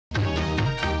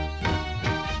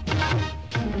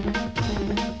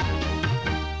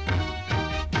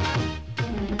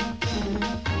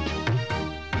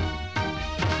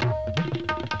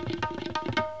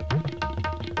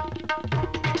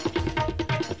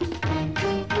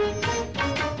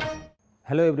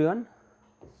Hello everyone,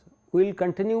 we will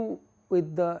continue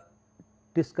with the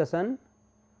discussion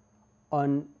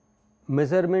on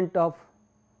measurement of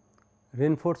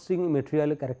reinforcing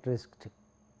material characteristic.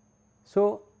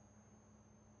 So,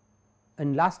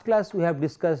 in last class we have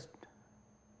discussed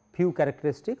few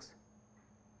characteristics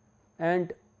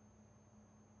and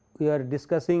we are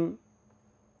discussing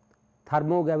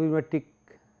thermogravimetric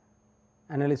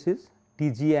analysis,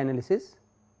 TGA analysis,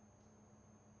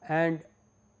 and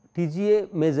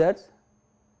TGA measures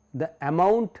the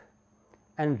amount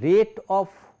and rate of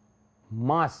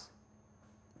mass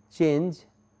change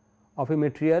of a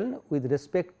material with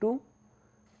respect to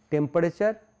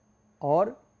temperature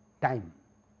or time,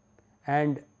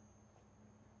 and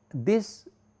this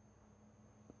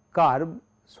curve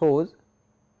shows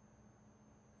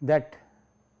that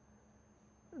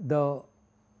the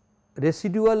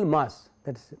residual mass,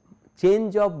 that is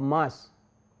change of mass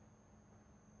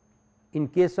in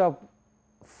case of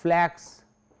flax,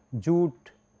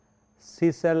 jute,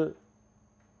 sisal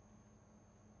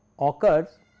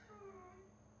occurs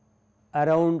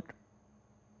around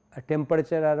a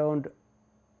temperature around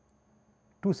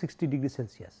 260 degrees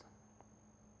Celsius.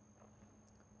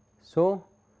 So,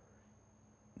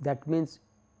 that means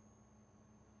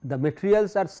the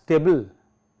materials are stable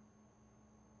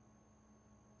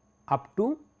up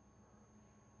to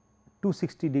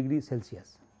 260 degrees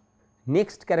Celsius.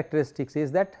 Next characteristics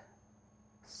is that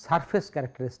surface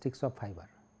characteristics of fiber,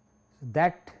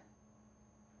 that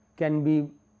can be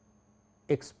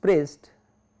expressed.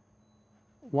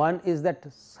 One is that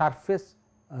surface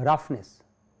roughness.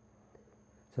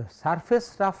 So,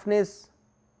 surface roughness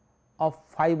of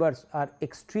fibers are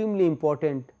extremely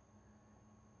important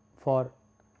for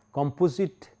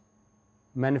composite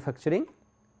manufacturing,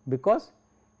 because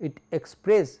it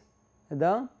expresses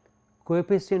the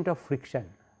coefficient of friction.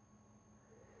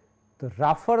 The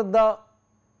rougher the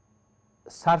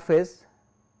surface,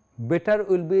 better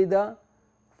will be the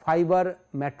fiber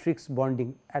matrix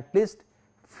bonding, at least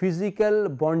physical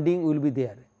bonding will be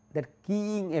there, that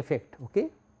keying effect.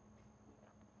 Okay.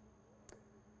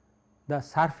 The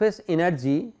surface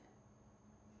energy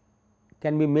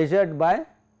can be measured by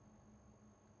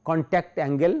contact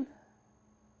angle,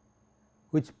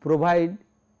 which provide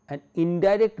an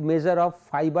indirect measure of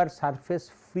fiber surface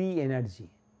free energy.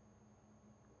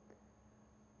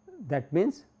 That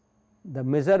means, the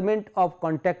measurement of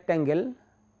contact angle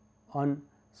on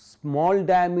small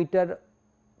diameter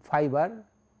fiber,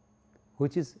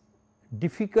 which is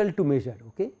difficult to measure,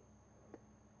 okay,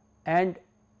 and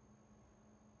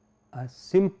a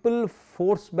simple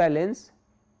force balance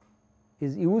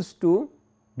is used to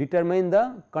determine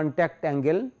the contact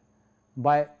angle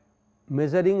by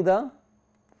measuring the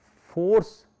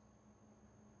force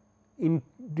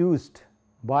induced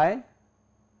by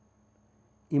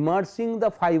immersing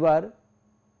the fiber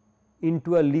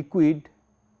into a liquid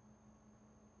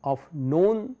of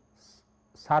known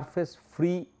surface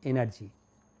free energy.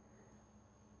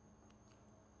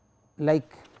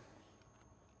 Like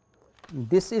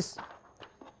this is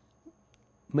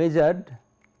measured,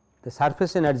 the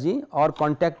surface energy or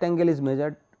contact angle is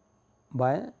measured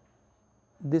by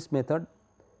this method.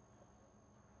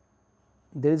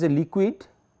 There is a liquid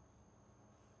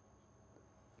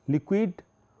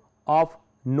of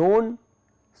known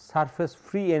surface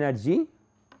free energy,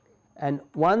 and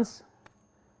once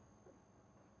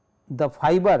the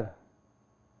fiber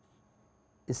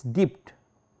is dipped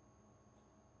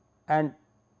and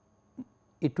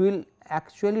it will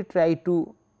actually try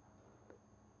to,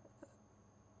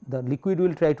 the liquid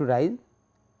will try to rise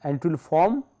and it will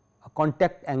form a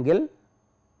contact angle,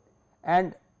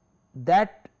 and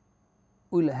that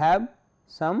will have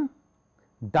some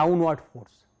downward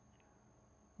force.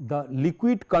 The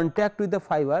liquid contact with the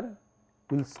fiber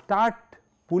will start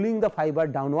pulling the fiber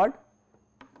downward,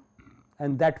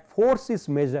 and that force is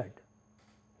measured.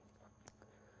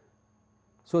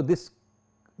 So, this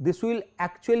will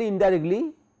actually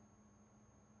indirectly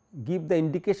give the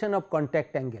indication of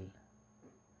contact angle.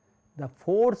 The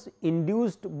force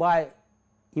induced by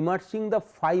immersing the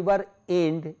fiber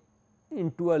end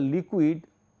into a liquid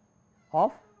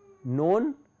of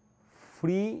known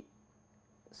free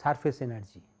surface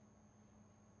energy.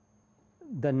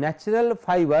 The natural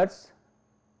fibers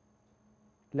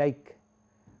like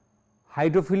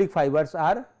hydrophilic fibers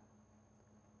are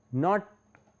not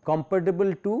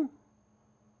compatible to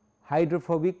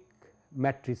hydrophobic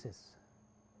matrices.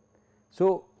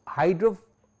 So,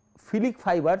 hydrophilic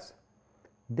fibers,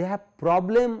 they have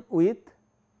problem with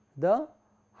the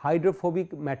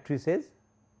hydrophobic matrices,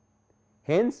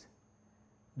 hence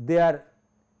they are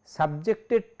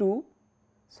subjected to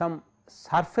some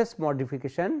surface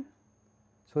modification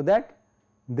so that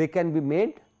they can be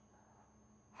made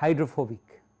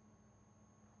hydrophobic.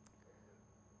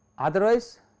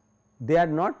 Otherwise, they are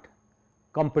not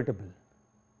compatible,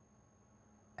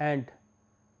 and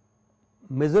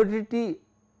majority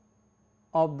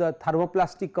of the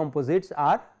thermoplastic composites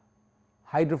are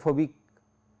hydrophobic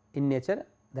in nature,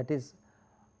 that is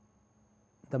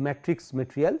the matrix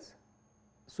materials.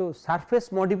 So,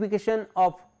 surface modification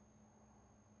of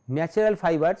natural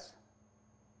fibers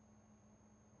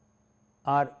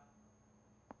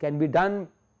can be done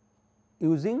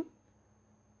using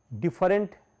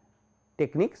different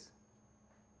techniques.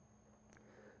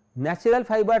 Natural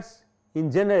fibers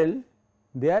in general,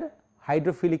 they are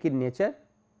hydrophilic in nature.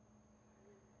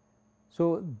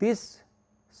 So, these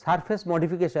surface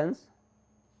modifications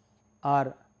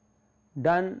are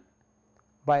done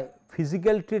by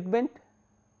physical treatment,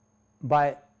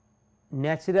 by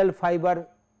natural fiber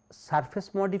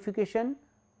surface modification,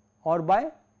 or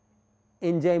by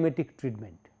enzymatic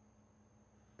treatment.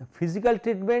 The physical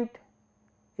treatment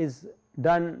is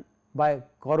done by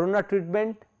corona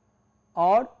treatment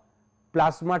or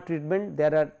plasma treatment.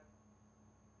 There are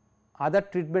other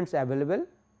treatments available.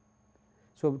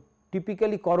 So,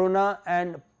 typically corona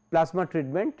and plasma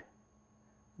treatment,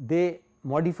 they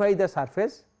modify the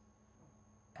surface,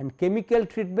 and chemical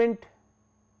treatment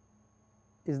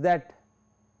is that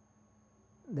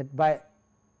by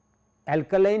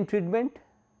alkaline treatment,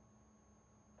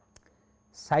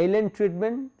 silent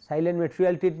treatment, silent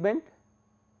material treatment,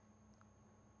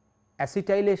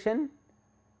 acetylation,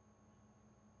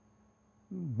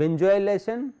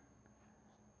 benzoylation,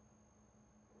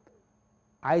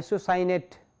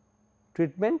 isocyanate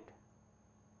treatment,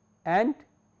 and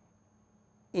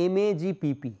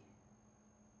MAGPP,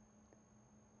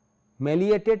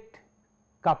 malleated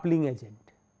coupling agent.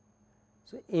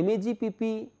 So,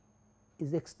 MAGPP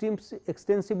is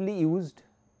extensively used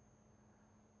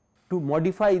to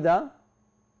modify the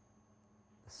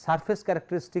surface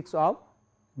characteristics of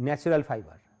natural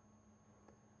fiber.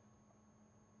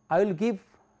 I will give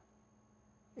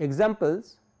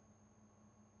examples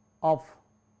of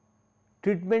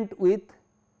treatment with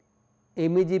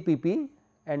MAGPP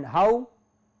and how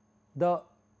the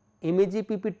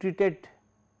MAGPP treated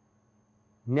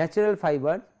natural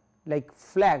fiber like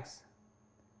flax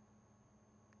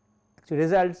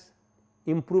results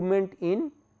improvement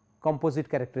in composite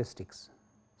characteristics.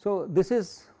 So, this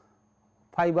is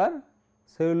fiber,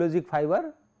 cellulosic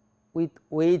fiber with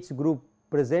OH group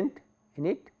present in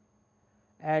it,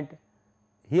 and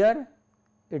here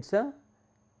it is a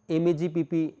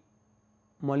MAGPP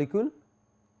molecule.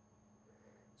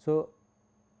 So,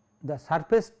 the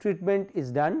surface treatment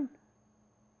is done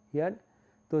here.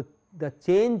 So, the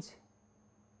changes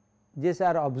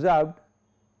are observed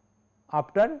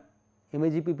after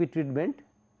MAGPP treatment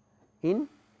in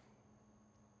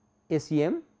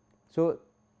ACM. So,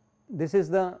 this is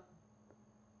the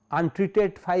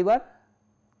untreated fiber,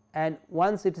 and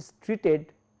once it is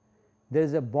treated, there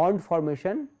is a bond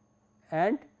formation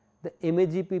and the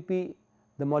MAGPP,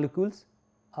 the molecules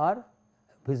are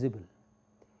visible,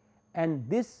 and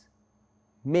this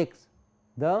makes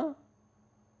the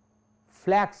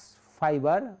flax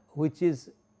fiber, which is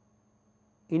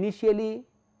initially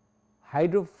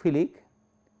hydrophilic,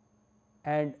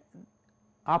 and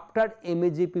after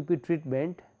MAGPP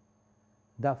treatment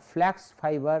the flax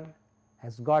fiber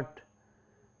has got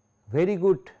very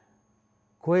good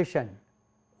cohesion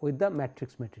with the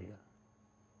matrix material.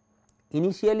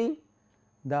 Initially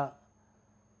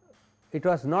it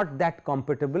was not that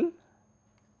compatible,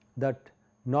 that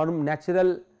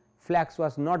natural flax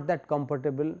was not that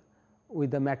compatible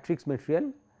with the matrix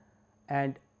material,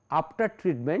 and after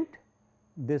treatment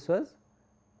this was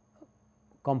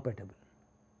compatible.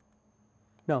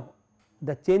 Now,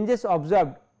 the changes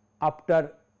observed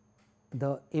after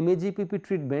the MAGPP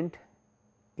treatment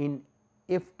in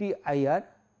FTIR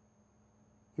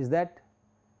is that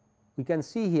we can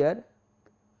see here,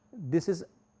 this is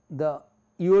the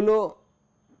yellow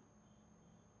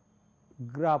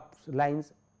graphs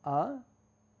lines are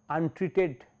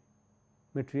untreated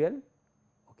material,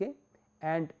 okay,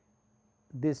 and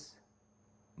this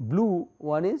blue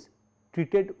one is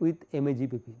treated with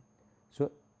MAGPP.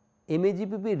 So,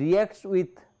 MAGPP reacts with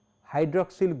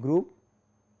hydroxyl group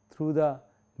through the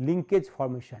linkage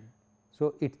formation.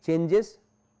 So, it changes.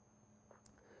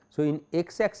 So, in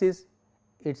x axis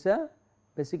it is a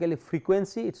basically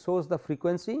frequency, it shows the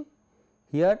frequency.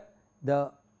 Here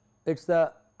it is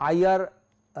the IR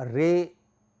ray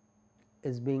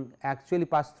is being actually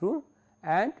passed through,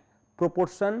 and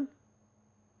proportion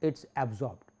it is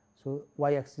absorbed. So,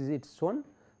 y axis it is shown.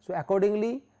 So,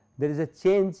 accordingly there is a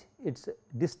change, its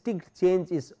distinct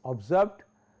change is observed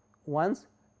once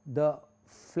the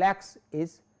flax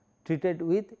is treated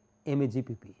with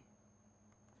MAGPP.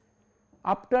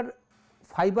 After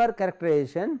fiber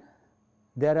characterization,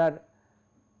 there are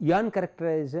yarn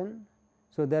characterization.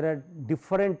 So, there are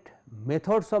different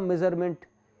methods of measurement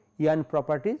yarn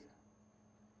properties.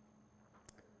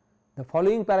 The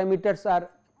following parameters are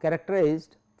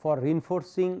characterized for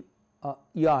reinforcing a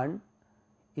yarn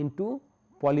into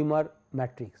polymer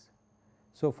matrix.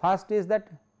 So, first is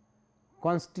that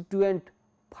constituent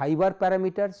fiber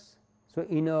parameters. So,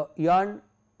 in a yarn,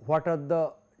 what are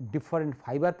the different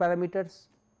fiber parameters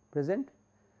present?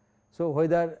 So,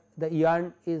 whether the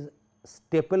yarn is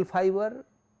staple fiber,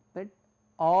 right,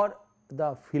 or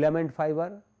the filament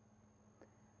fiber.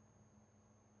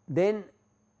 Then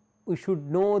we should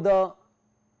know the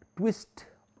twist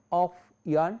of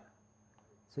yarn.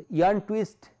 So, yarn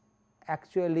twist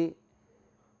actually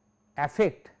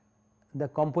affect the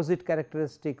composite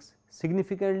characteristics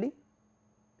significantly.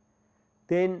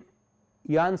 Then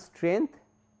yarn strength,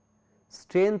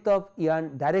 strength of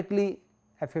yarn directly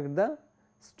affect the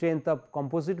strength of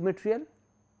composite material,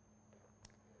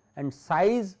 and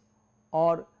size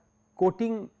or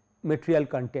coating material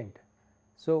content.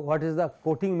 So, what is the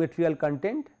coating material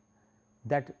content,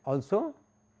 that also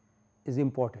is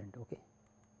important. Okay.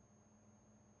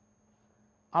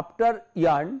 After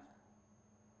yarn,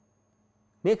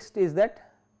 next is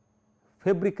that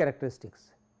fabric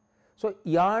characteristics. So,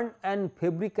 yarn and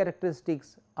fabric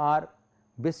characteristics are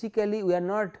basically, we are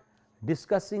not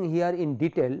discussing here in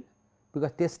detail,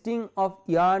 because testing of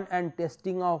yarn and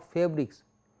testing of fabrics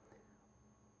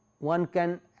one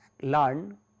can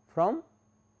learn from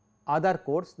other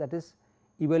course, that is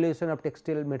evaluation of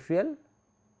textile material,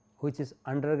 which is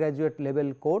undergraduate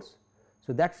level course.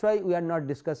 So, that is why we are not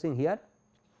discussing here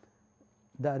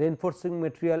the reinforcing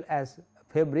material as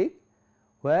fabric,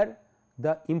 where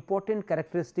the important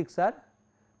characteristics are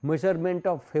measurement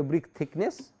of fabric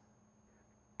thickness,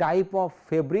 type of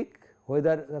fabric,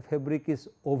 whether the fabric is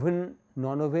woven,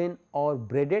 non-woven or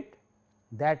braided,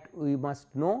 that we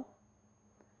must know.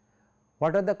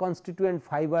 What are the constituent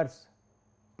fibers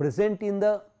present in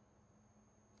the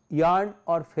yarn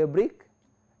or fabric,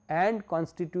 and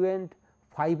constituent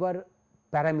fiber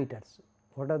parameters,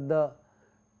 what are the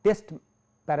test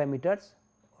parameters,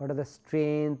 what are the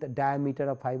strength, diameter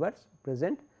of fibers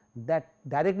present, that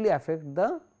directly affect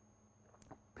the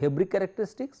fabric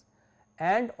characteristics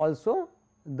and also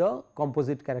the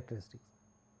composite characteristics.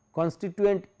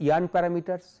 Constituent yarn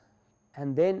parameters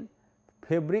and then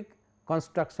fabric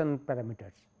construction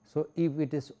parameters. So, if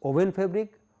it is woven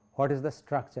fabric, what is the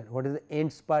structure, what is the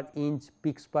ends per inch,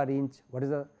 peaks per inch, what is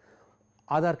the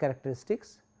other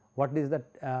characteristics, what is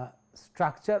the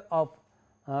structure of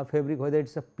fabric, whether it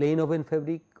is a plain woven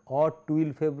fabric or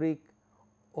twill fabric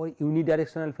or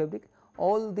unidirectional fabric,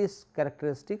 all these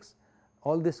characteristics,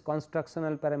 all these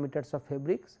constructional parameters of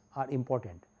fabrics are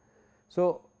important.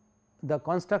 So, the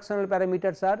constructional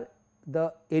parameters are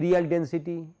the areal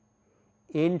density,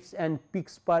 ends and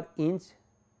peaks per inch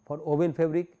for woven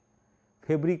fabric,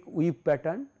 fabric weave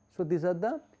pattern. So, these are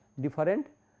the different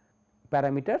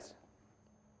parameters.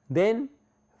 Then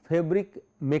fabric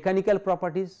mechanical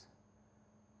properties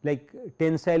like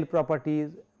tensile properties,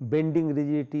 bending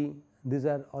rigidity, these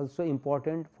are also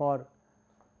important for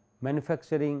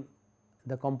manufacturing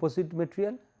the composite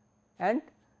material, and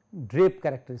drape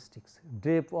characteristics,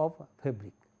 drape of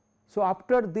fabric. So,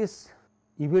 after this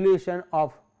evaluation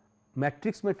of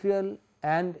matrix material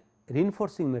and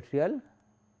reinforcing material,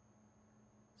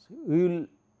 so we will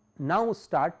now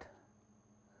start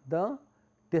the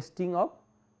testing of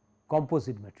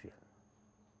composite material.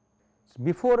 So,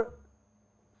 before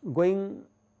going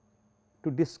to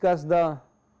discuss the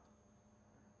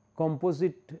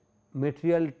composite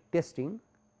material testing,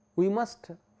 we must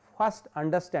first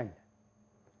understand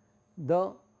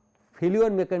the failure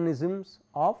mechanisms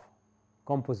of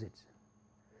composites.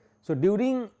 So,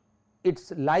 during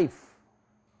its life,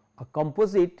 a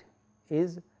composite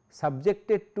is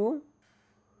subjected to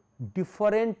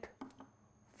different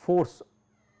force,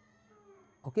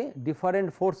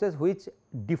 different forces which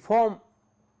deform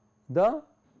the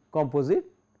composite.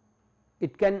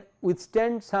 It can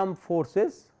withstand some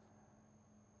forces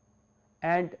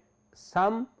and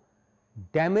some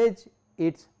damage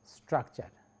its structure.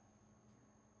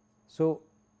 So,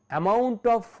 amount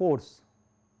of force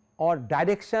or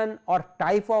direction or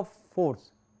type of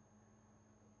force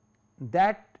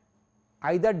that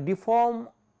either deform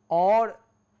or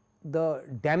the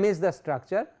damage the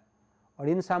structure, or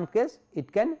in some case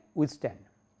it can withstand.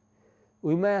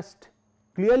 We must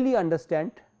clearly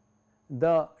understand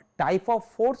the type of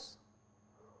force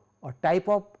or type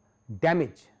of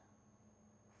damage.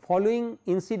 Following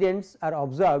incidents are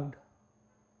observed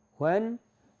when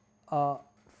a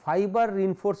fiber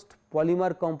reinforced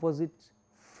polymer composite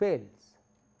fails.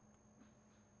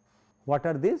 What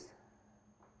are these?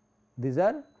 These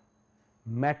are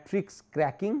matrix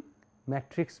cracking,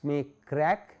 matrix may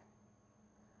crack,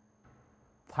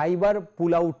 fiber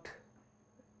pull out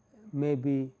may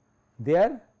be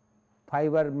there,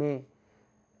 fiber may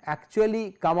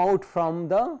actually come out from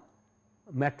the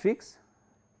matrix,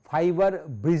 fiber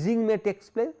bridging may take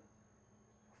place,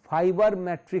 fiber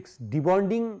matrix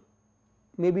debonding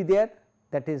may be there,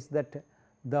 that is that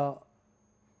the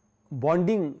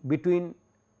bonding between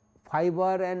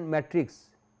fiber and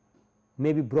matrix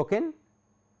may be broken,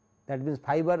 that means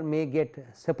fiber may get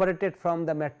separated from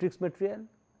the matrix material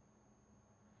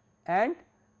and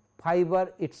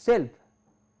fiber itself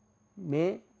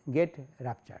may get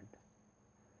ruptured,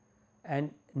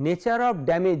 and nature of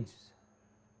damage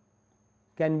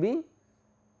can be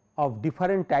of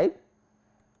different type.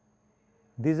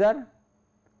 These are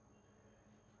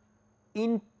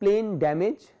in plane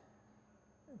damage,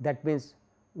 that means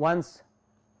once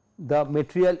the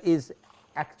material is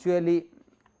actually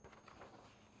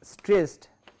stressed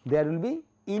there will be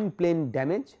in plane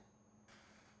damage.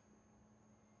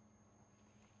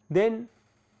 Then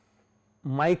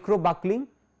micro buckling,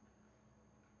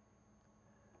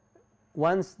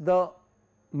 once the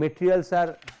materials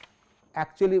are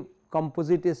actually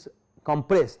composite is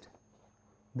compressed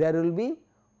there will be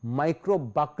micro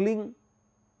buckling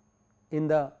in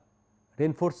the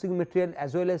reinforcing material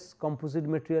as well as composite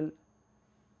material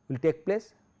will take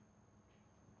place.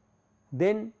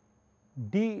 Then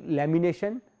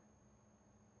delamination.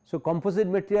 So, composite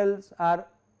materials are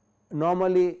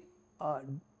normally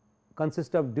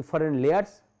consist of different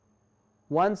layers.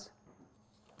 Once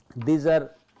these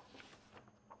are,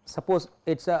 suppose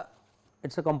it is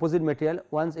a composite material,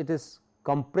 once it is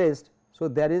compressed. So,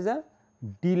 there is a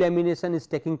delamination is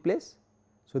taking place.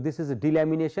 So, this is a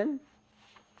delamination.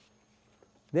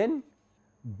 Then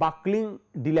buckling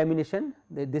delamination,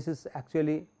 this is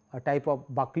actually a type of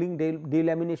buckling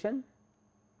delamination.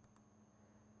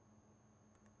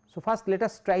 So, first let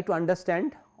us try to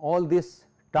understand all these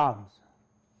terms.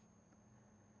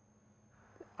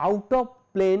 Out of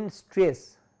plane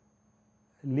stress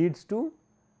leads to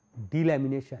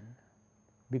delamination,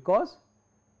 because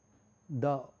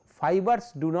the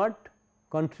fibers do not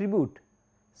contribute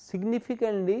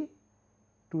significantly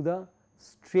to the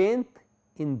strength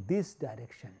in this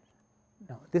direction.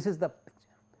 Now, this is the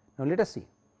picture. Now, let us see.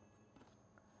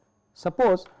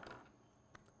 Suppose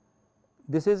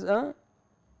this is a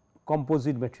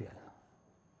composite material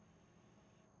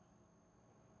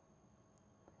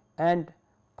and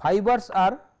fibers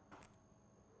are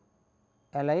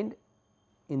aligned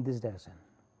in this direction.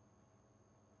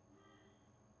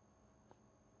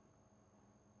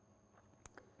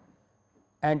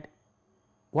 And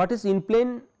what is in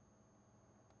plane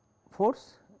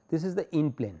force? This is the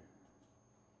in plane.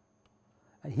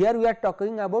 And here we are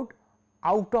talking about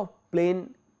out of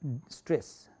plane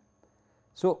stress.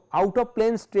 So, out of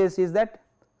plane stress is that,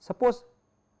 suppose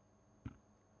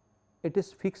it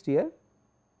is fixed here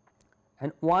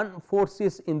and one force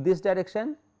is in this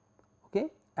direction, okay,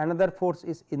 another force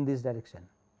is in this direction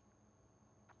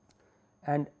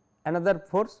and another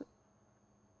force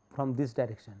from this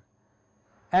direction,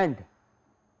 and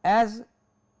as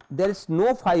there is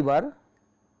no fiber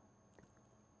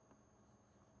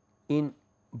in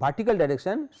vertical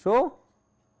direction. So,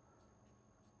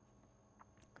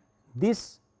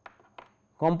 this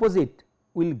composite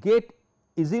will get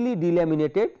easily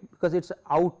delaminated because it is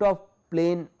out of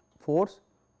plane force,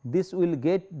 this will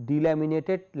get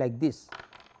delaminated like this.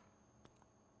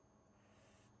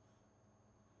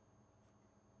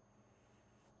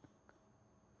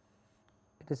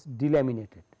 It is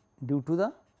delaminated due to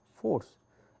the force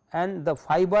and the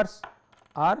fibers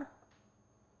are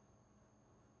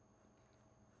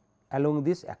along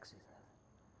this axis.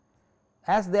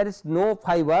 As there is no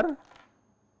fiber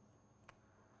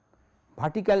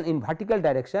in vertical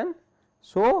direction,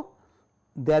 so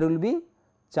there will be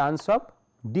chance of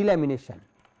delamination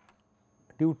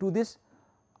due to this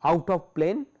out of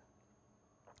plane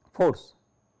force,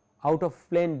 out of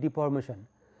plane deformation.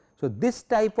 So, this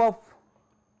type of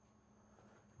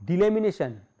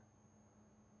delamination,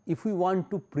 if we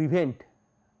want to prevent,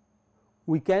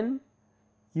 we can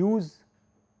use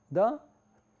the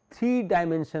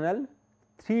 3-dimensional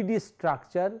 3D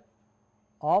structure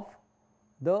of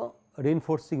the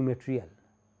reinforcing material.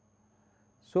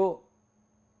 So,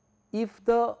 if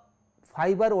the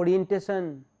fiber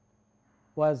orientation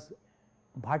was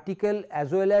vertical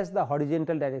as well as the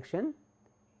horizontal direction,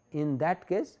 in that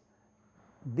case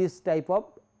this type of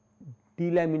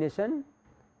delamination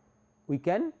we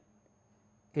can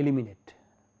eliminate.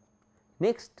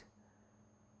 Next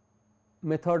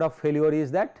method of failure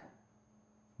is that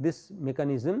this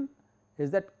mechanism is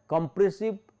that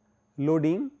compressive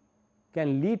loading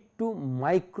can lead to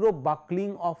micro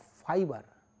buckling of fiber.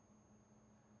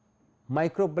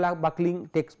 Micro buckling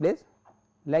takes place,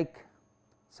 like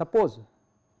suppose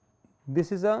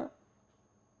this is a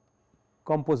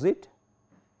composite,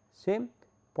 same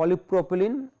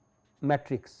polypropylene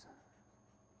matrix,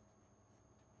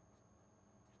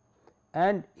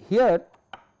 and here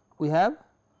we have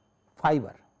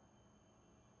fiber,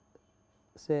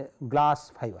 say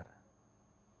glass fiber,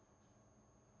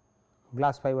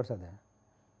 glass fibers are there,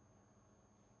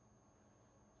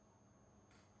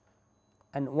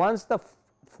 and once the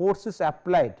force is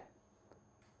applied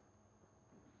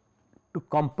to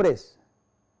compress,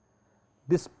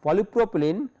 this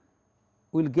polypropylene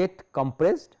will get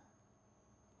compressed,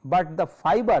 but the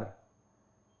fiber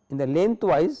in the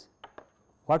lengthwise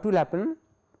what will happen,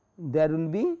 there will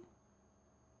be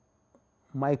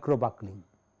micro buckling,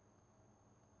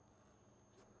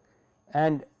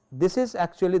 and this is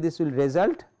actually, this will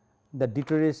result the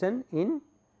deterioration in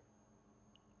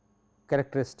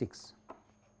characteristics.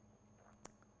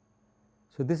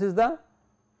 So, this is the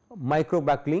micro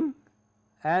buckling,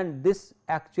 and this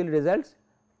actually results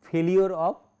failure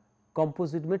of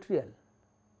composite material.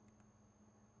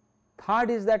 Third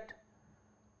is that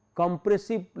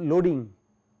compressive loading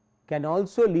can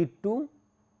also lead to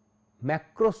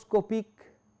macroscopic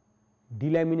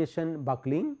delamination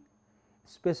buckling,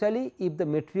 especially if the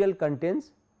material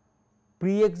contains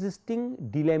pre-existing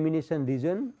delamination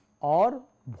region or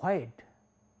void.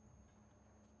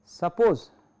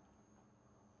 Suppose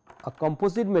a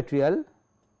composite material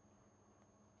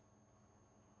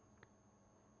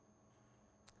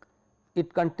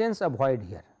it contains a void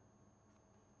here.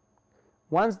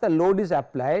 Once the load is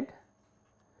applied,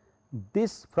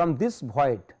 this from this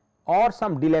void or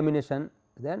some delamination,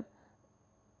 then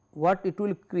what it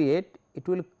will create? It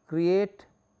will create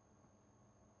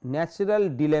natural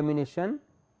delamination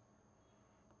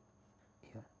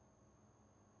here.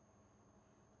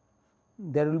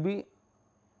 There will be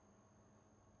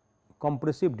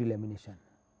compressive delamination,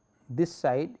 this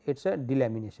side it is a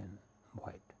delamination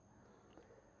void.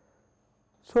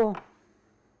 So,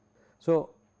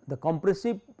 the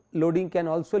compressive loading can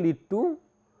also lead to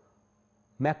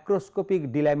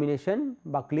macroscopic delamination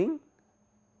buckling,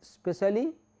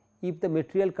 especially if the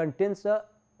material contains a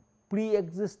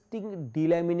pre-existing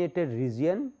delaminated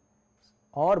region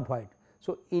or void.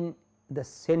 So, in the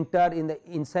center, in the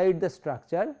inside the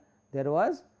structure there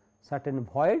was certain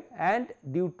void, and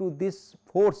due to this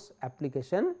force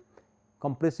application,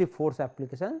 compressive force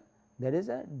application, there is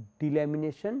a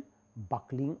delamination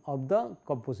buckling of the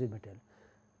composite material.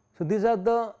 So, these are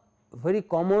the very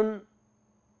common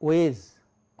ways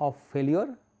of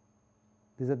failure,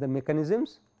 these are the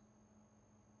mechanisms.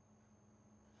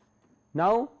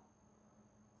 Now,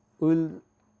 we will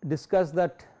discuss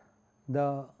that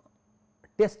the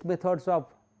test methods of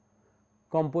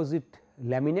composite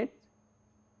laminate.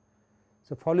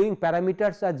 So, following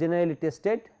parameters are generally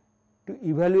tested to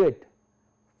evaluate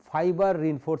fiber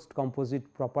reinforced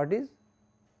composite properties.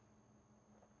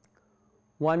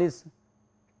 One is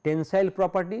tensile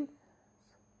property,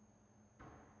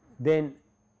 then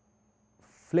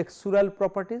flexural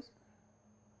properties.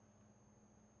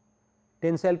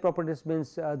 Tensile properties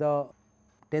means the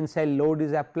tensile load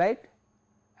is applied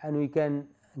and we can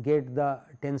get the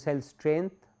tensile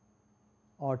strength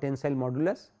or tensile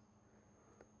modulus.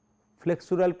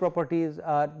 Flexural properties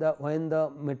are the when the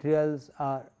materials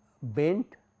are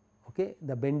bent, okay,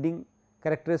 the bending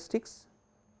characteristics.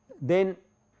 Then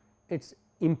its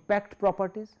impact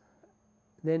properties,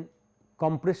 then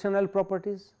compressional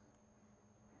properties,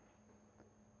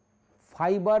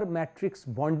 fiber matrix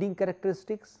bonding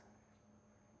characteristics,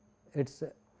 it is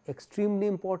extremely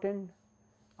important,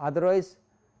 otherwise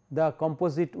the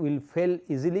composite will fail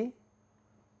easily,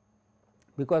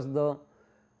 because the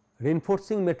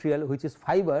reinforcing material which is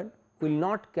fiber will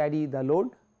not carry the load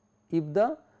if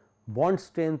the bond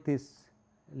strength is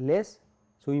less.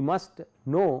 So, we must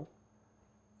know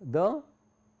the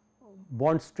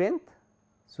bond strength.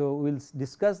 So, we will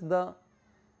discuss the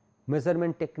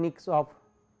measurement techniques of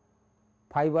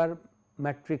fiber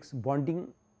matrix bonding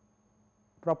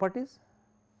properties,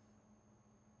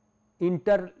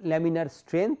 interlaminar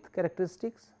strength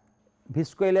characteristics,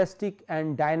 viscoelastic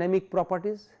and dynamic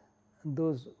properties,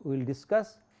 those we will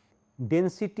discuss,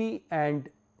 density and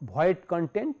void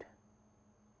content,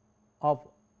 of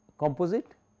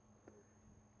composite,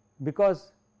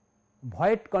 because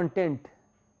void content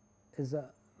is a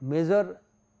major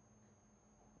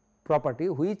property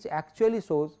which actually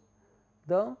shows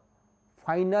the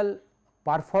final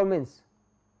performance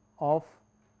of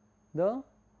the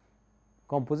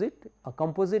composite. A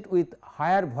composite with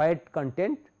higher void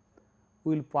content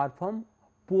will perform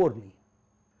poorly.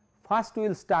 First we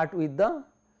will start with the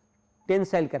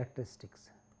tensile characteristics.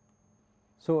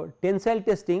 So, tensile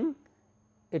testing,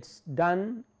 it is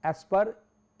done as per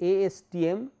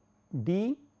ASTM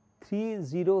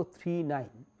D3039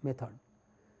 method.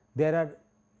 There are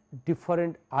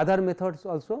different other methods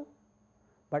also,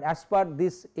 but as per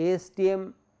this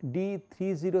ASTM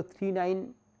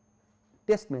D3039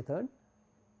 test method,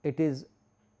 it is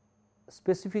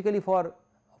specifically for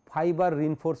fiber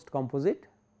reinforced composite.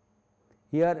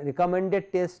 Here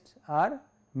recommended tests are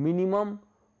minimum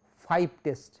 5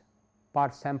 tests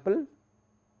per sample,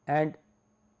 and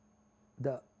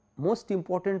the most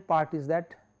important part is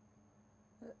that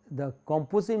the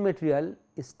composite material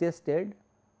is tested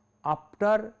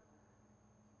after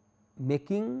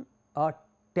making a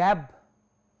tab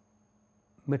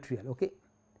material. Okay.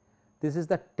 This is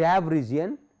the tab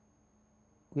region.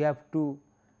 We have to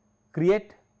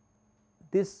create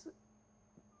this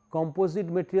composite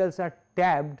materials are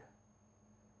tabbed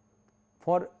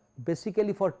for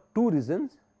basically for two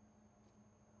reasons.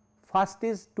 First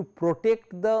is to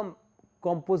protect the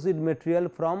composite material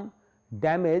from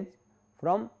damage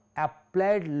from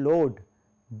applied load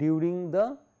during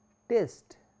the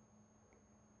test,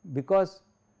 because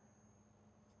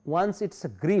once it is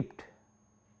gripped,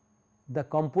 the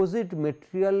composite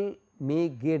material may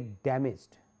get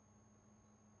damaged.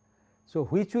 So,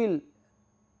 which will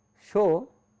show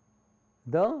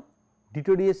the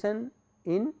deterioration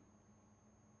in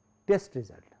test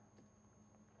result.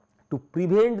 To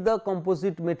prevent the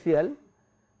composite material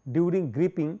during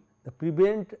gripping,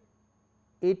 prevent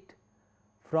it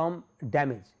from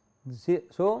damage.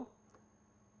 So,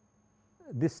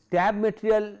 this tab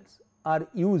materials are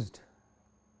used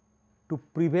to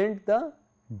prevent the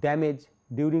damage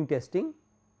during testing,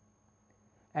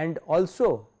 and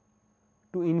also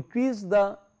to increase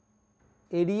the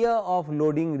area of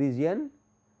loading region,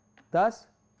 thus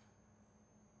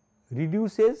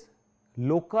reduces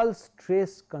local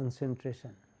stress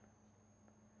concentration.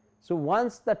 So,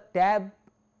 once the tab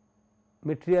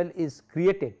material is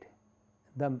created,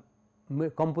 the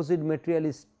composite material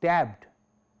is tabbed,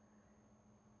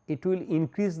 it will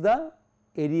increase the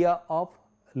area of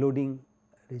loading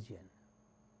region.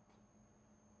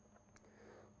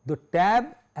 The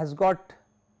tab has got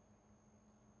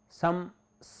some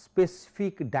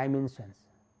specific dimensions,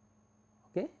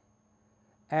 okay,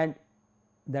 and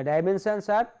the dimensions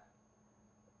are,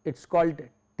 it is called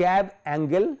tab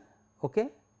angle, okay,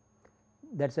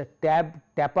 that is a tab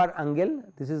taper angle,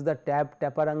 this is the tab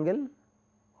taper angle,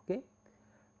 okay,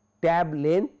 tab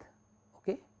length,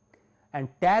 okay, and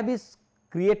tab is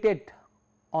created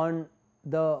on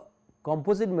the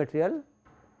composite material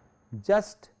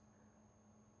just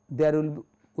there will be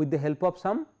with the help of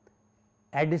some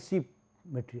adhesive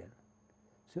material.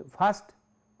 So, first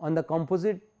on the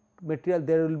composite material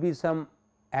there will be some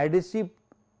adhesive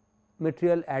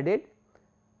material added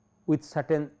with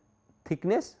certain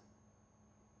thickness,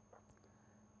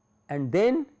 and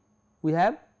then we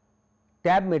have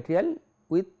tab material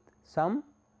with some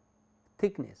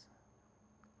thickness,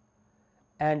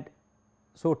 and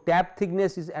so tab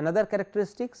thickness is another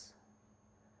characteristics,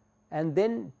 and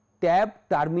then tab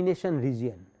termination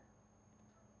region.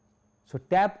 So,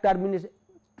 tab termination,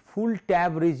 full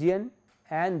tab region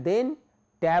and then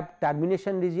tab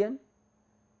termination region.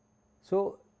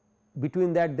 So,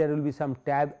 between that there will be some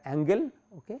tab angle,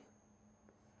 okay,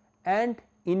 and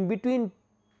in between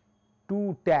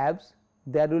two tabs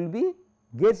there will be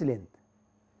gauge length.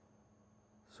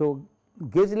 So,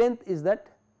 gauge length is that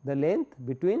the length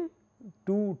between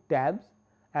two tabs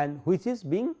and which is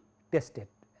being tested.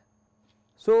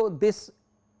 So, this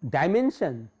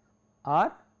dimension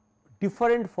are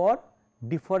different for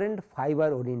different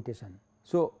fiber orientation.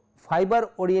 So,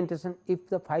 fiber orientation, if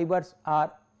the fibers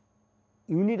are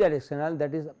unidirectional,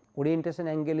 that is orientation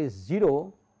angle is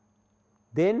 0,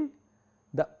 then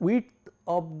the width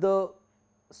of the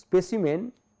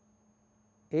specimen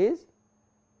is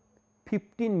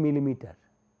 15 millimeter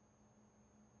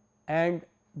and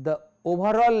the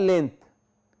overall length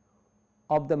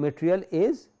of the material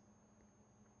is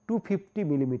 250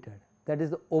 millimeter, that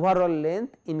is the overall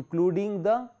length including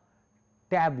the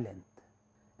tab length,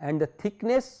 and the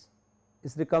thickness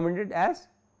is recommended as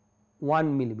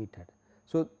 1 millimeter.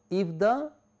 So, if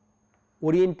the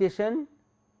orientation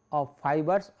of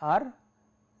fibers are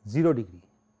 0 degree,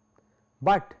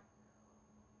 but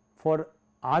for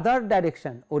other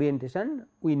direction orientation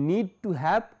we need to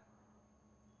have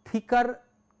thicker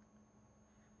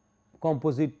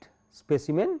composite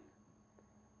specimen,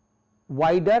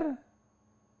 wider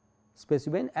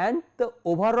specimen, and the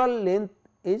overall length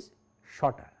is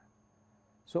shorter.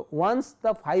 So, once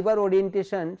the fiber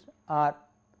orientations are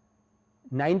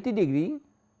 90 degree,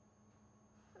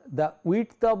 the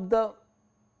width of the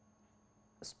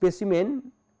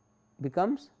specimen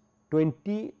becomes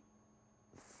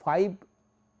 25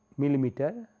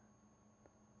 millimeter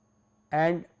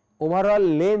and overall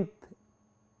length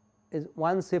is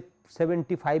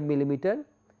 175 millimeter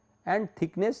and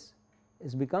thickness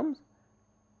is becomes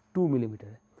 2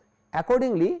 millimeter.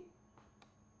 Accordingly,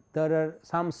 there are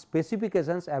some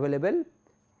specifications available,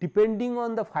 depending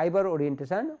on the fiber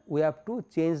orientation we have to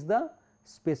change the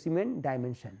specimen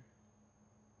dimension.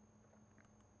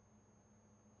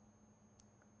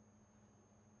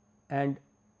 And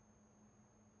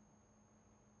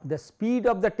the speed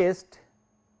of the test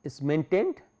is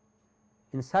maintained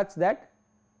in such that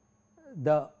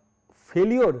the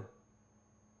failure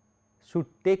should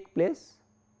take place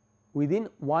within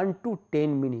 1 to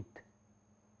 10 minutes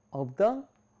of the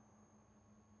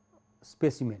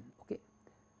specimen. Okay.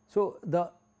 So, the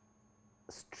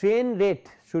strain rate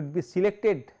should be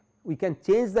selected, we can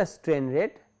change the strain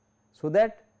rate, so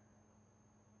that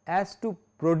as to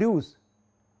produce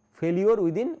failure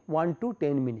within 1 to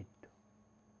 10 minutes.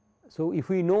 So, if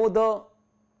we know the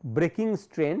breaking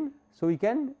strain, so we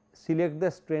can select the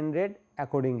strain rate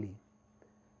accordingly.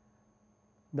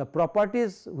 The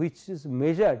properties which is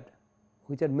measured,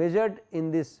 which are measured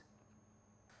in this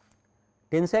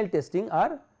tensile testing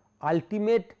are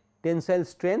ultimate tensile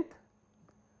strength,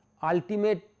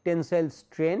 ultimate tensile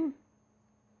strain,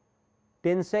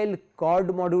 tensile chord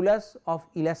modulus of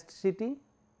elasticity,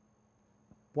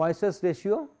 Poisson's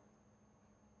ratio,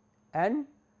 and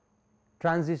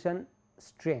transition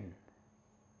strain.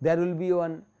 There will be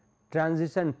one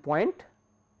transition point,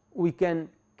 we can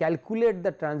calculate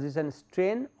the transition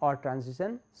strain or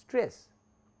transition stress.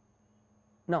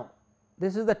 Now,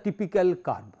 this is the typical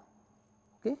curve,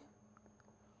 okay,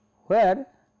 where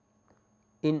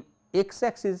in x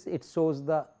axis it shows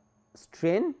the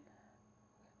strain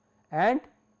and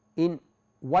in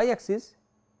y axis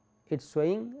it is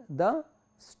showing the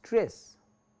stress,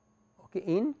 okay,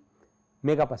 in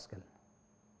megapascal.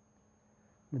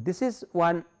 This is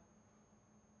one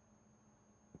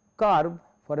curve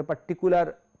for a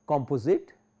particular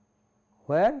composite,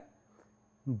 where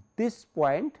this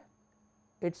point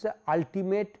it is the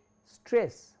ultimate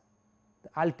stress, the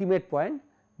ultimate point,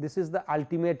 this is the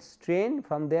ultimate strain,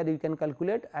 from there you can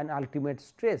calculate, and ultimate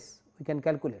stress we can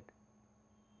calculate,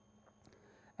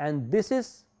 and this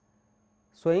is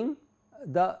showing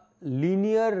the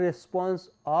linear response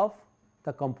of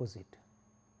the composite.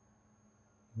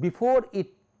 Before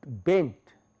it bent,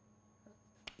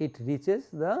 it reaches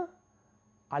the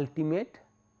ultimate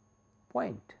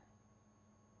point,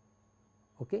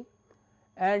 okay.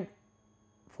 And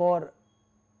for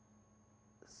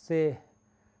say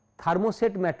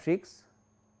thermoset matrix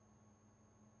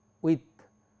with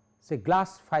say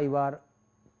glass fiber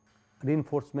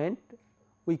reinforcement,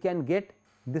 we can get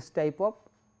this type of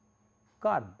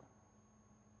curve,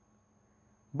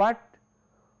 but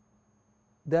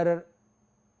there are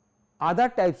other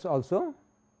types also.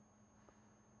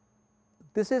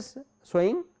 This is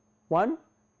showing one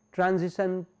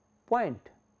transition point,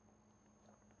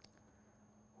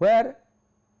 where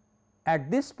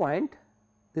at this point,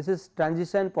 this is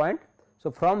transition point. So,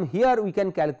 from here we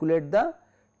can calculate the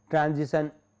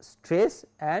transition stress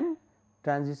and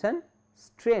transition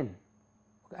strain,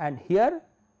 and here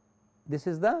this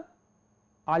is the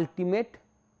ultimate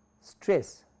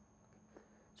stress.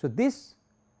 So, this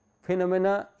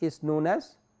phenomena is known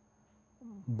as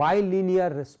bilinear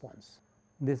response.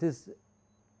 This is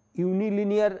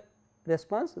unilinear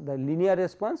response, the linear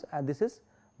response, and this is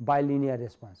bilinear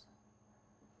response.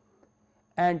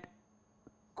 And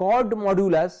chord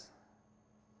modulus,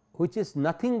 which is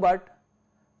nothing but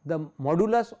the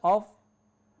modulus of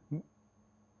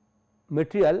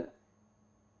material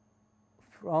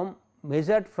from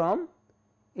measured from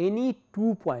any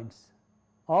 2 points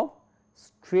of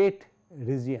straight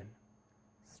region,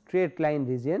 straight line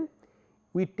region,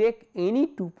 we take any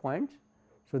 2 points.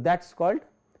 So, that is called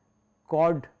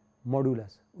chord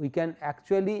modulus. We can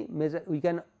actually measure, we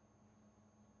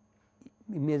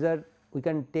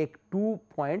can take 2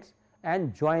 points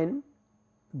and join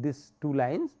these 2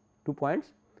 lines, 2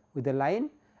 points with a line,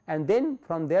 and then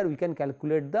from there we can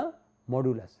calculate the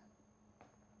modulus.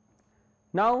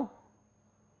 Now,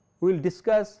 we will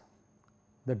discuss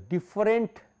the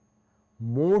different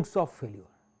modes of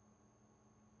failure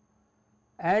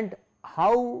and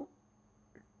how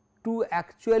to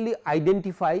actually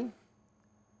identify,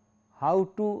 how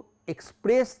to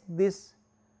express this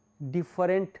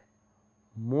different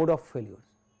mode of failures.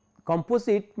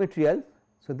 Composite material.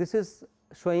 So, this is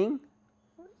showing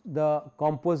the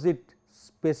composite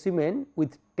specimen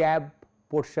with tab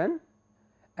portion,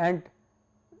 and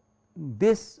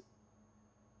this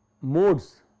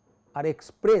modes are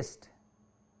expressed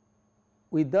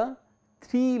with the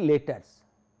 3 letters.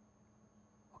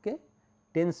 Okay.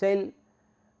 Tensile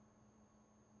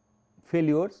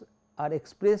failures are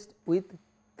expressed with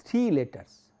 3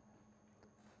 letters.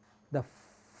 The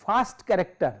first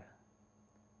character,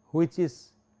 which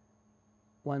is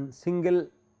one single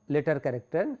letter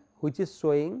character, which is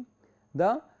showing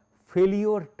the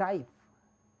failure type,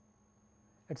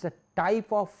 it is a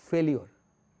type of failure.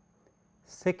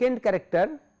 Second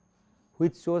character,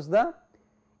 which shows the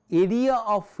area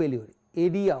of failure,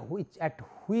 area which at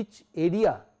which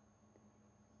area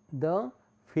the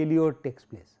failure takes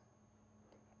place,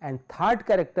 and third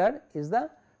character is the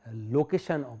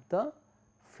location of the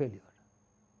failure.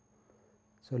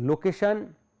 So,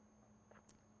 location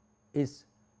is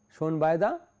shown by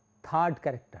the third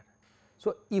character.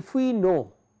 So, if we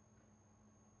know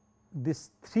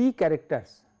these 3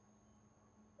 characters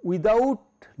without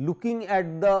looking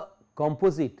at the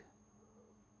composite,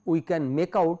 we can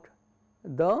make out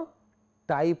the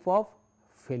type of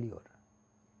failure.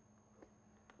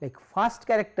 Like first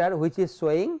character, which is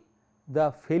showing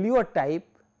the failure type,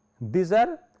 these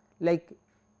are like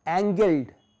angled,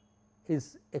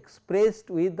 is expressed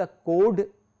with the code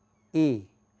A.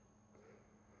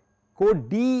 Code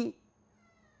D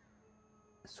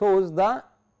shows the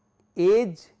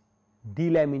edge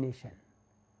delamination.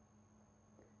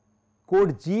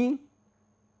 Code G,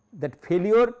 that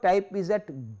failure type is at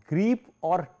grip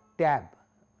or tab,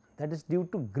 that is due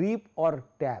to grip or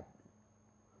tab.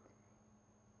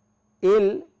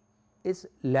 L is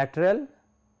lateral,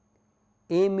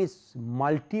 M is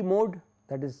multi-mode,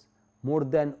 that is more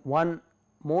than one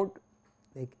mode,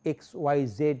 like X, Y,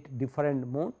 Z different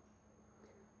mode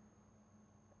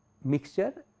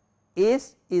mixture.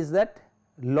 S is that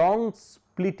long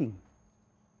splitting.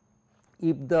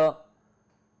 If the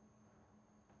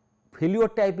failure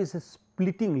type is a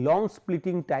splitting, long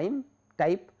splitting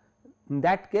type, in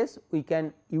that case we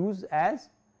can use as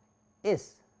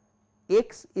S.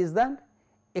 X is the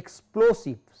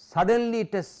explosive, suddenly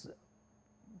it is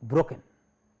broken,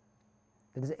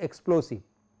 that is explosive.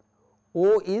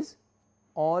 O is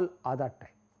all other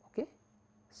type. Okay.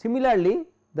 Similarly,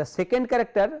 the second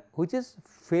character, which is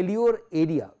failure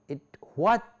area,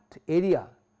 what area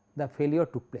the failure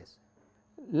took place,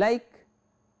 like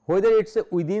whether it is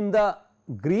within the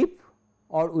grip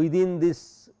or within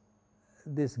this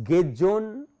gauge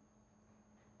zone,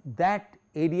 that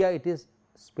area it is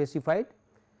specified.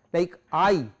 Like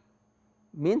I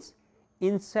means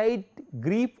inside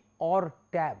grip or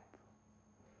tab,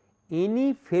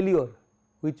 any failure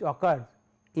which occurs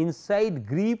inside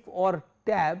grip or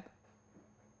tab,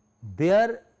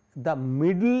 there the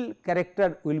middle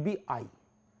character will be I.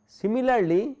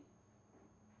 Similarly,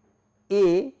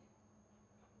 A,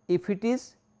 if it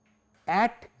is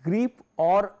at grip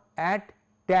or at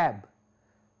tab,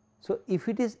 so if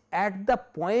it is at the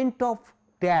point of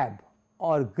tab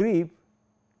or grip,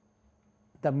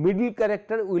 the middle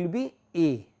character will be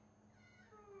A.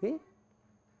 Okay.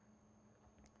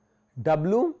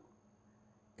 W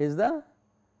is the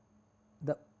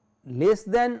less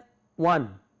than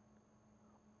 1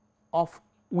 of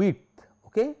width,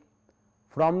 okay,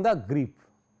 from the grip,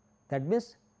 that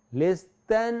means less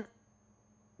than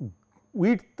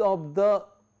width of the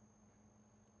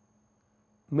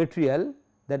material,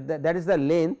 that is the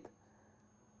length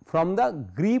from the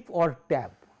grip or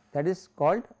tab, that is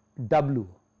called W.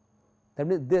 That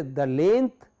means the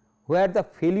length where the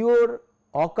failure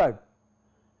occurred,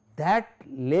 that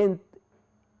length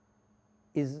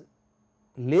is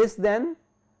less than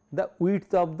the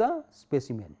width of the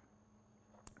specimen.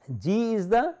 G is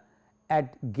the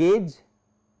at gauge,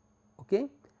 okay.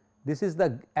 This is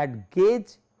the at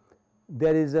gauge,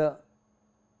 there is a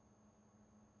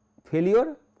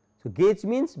failure. So, gauge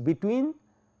means between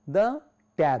the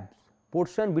tabs,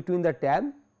 portion between the tab.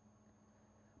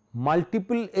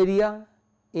 Multiple area,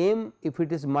 M, if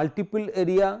it is multiple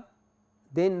area,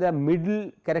 then the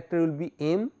middle character will be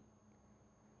M.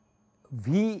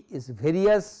 V is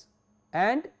various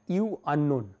and U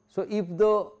unknown. So, if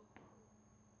the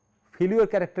failure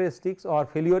characteristics or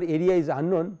failure area is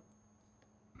unknown,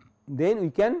 then we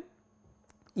can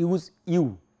use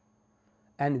U,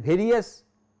 and various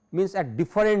means at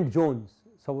different zones.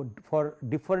 So, for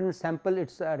different sample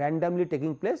it is randomly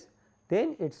taking place,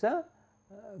 then it is a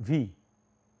V.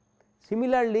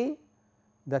 Similarly,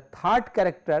 the third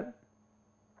character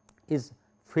is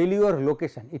failure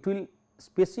location. It will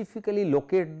specifically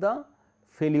locate the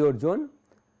failure zone,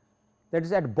 that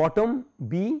is at bottom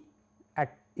B,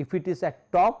 at if it is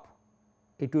at top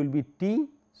it will be T.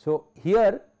 So,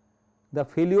 here the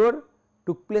failure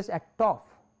took place at top.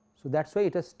 So, that is why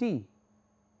it was T.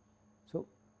 So,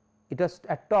 it was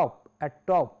at top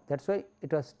that is why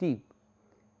it was T.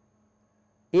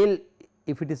 L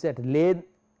if it is at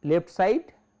left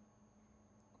side,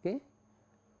 okay.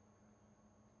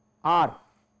 R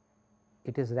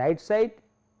it is right side,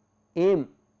 M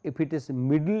if it is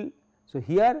middle. So,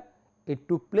 here it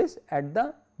took place at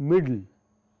the middle,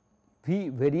 V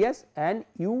various and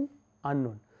U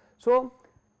unknown. So,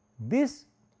 these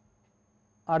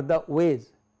are the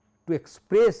ways to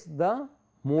express the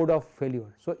mode of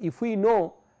failure. So, if we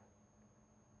know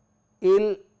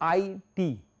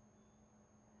LIT,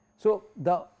 so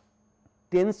the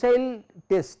tensile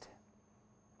test,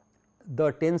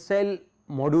 the tensile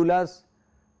modulus,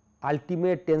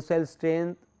 ultimate tensile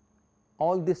strength,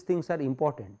 all these things are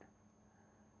important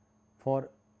for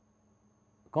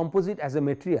composite as a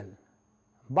material,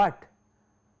 but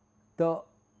the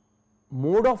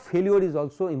mode of failure is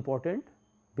also important,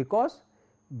 because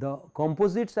the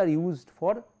composites are used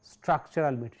for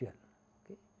structural material.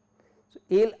 Okay. So,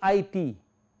 LIT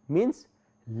means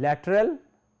lateral,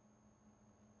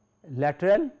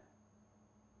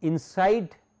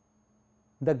 inside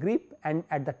the grip and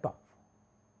at the top,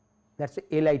 that is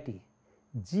LIT.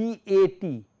 GAT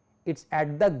it is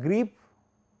at the grip,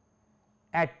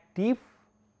 at tip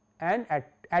and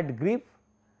at grip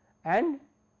and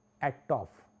at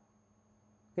top.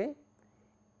 Okay.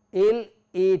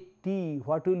 LAT,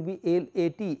 what will be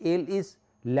LAT? L is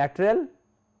lateral,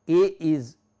 A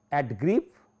is at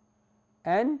grip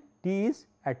and T is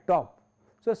at top.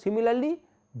 So, similarly,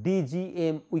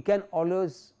 DGM we can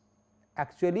always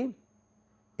actually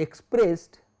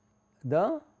expressed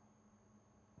the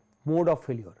mode of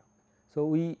failure. So,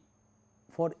 we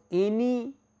for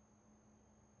any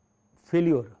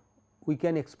failure we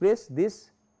can express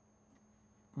this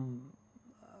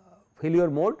failure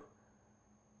mode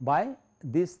by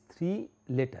these 3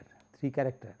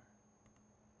 character.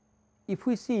 If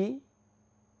we see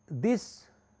this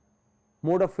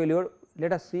mode of failure,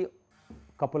 let us see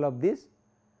couple of these.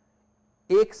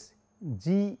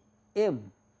 XGM,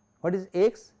 what is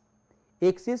X?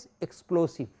 X is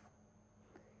explosive,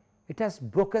 it has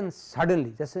broken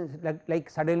suddenly, just like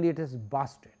suddenly it has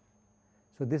busted.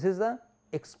 So, this is the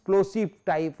explosive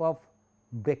type of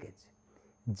breakage.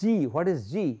 G, what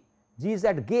is G? G is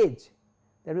at gauge,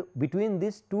 that is between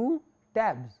these 2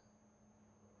 tabs,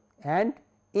 and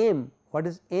M, what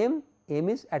is M? M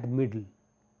is at middle,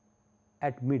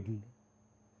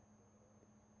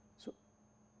 So,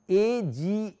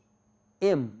 AGM,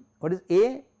 what is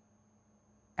A?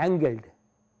 Angled,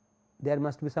 there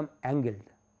must be some angled,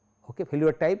 okay,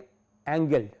 failure type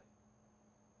angled.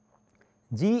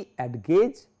 G at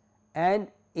gauge and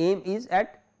M is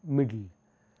at middle.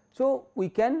 So, we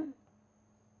can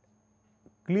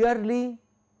clearly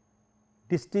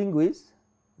distinguish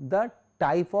the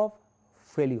type of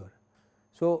failure.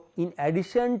 So, in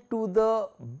addition to the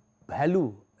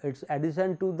value, it is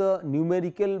addition to the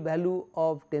numerical value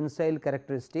of tensile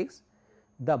characteristics,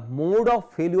 the mode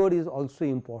of failure is also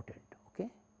important. Okay.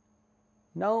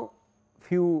 Now,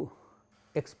 few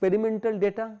experimental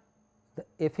data, the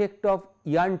effect of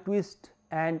yarn twist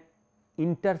and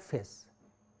interface.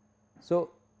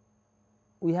 So,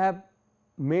 we have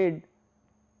made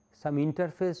some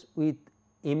interface with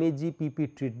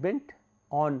MAGPP treatment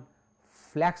on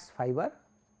flax fiber.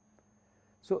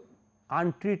 So,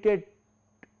 untreated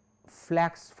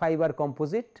flax fiber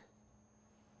composite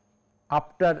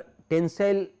after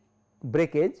tensile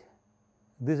breakage,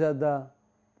 these are the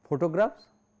photographs,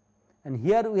 and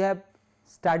here we have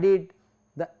studied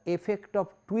the effect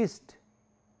of twist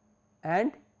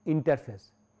and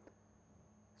interface.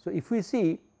 So, if we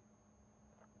see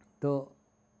the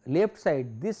left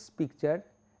side, this picture,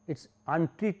 it is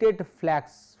untreated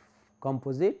flax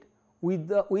composite with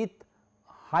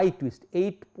high twist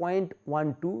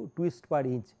 8.12 twist per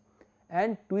inch,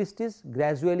 and twist is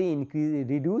gradually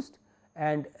reduced,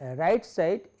 and right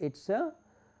side its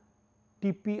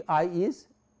TPI is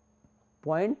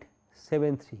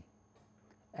 0.73,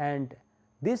 and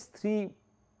these 3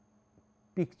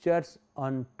 pictures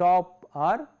on top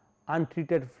are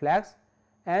untreated flax,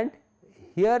 and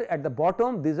here at the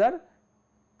bottom these are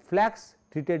flax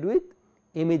treated with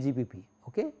MAGPP.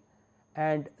 Okay.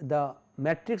 and the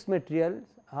matrix materials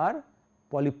are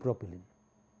polypropylene.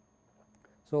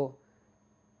 So,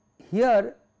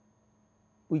 here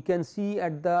we can see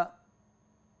at the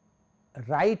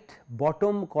right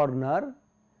bottom corner,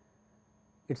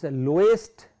 it is the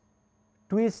lowest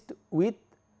twist with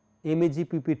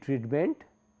MAGPP treatment,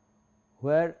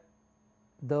 where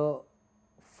the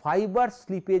fiber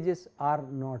slippages are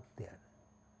not there,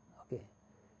 okay,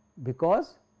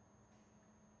 because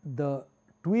the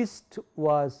twist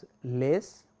was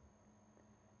less.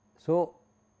 So,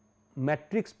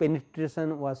 matrix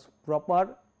penetration was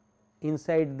proper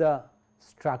inside the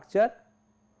structure,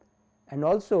 and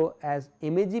also as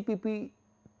MAGPP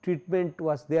treatment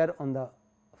was there on the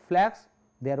flax,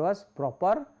 there was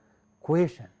proper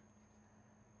cohesion.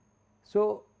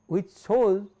 So, which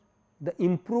shows the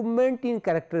improvement in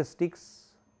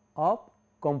characteristics of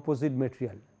composite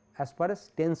material as far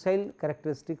as tensile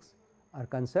characteristics are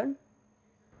concerned.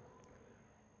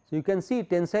 So, you can see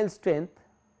tensile strength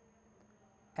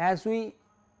as we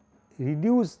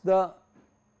reduce the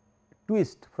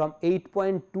twist from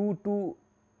 8.2 to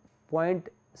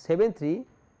 0.73,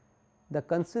 the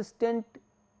consistent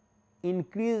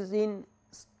increase in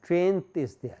strength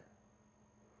is there,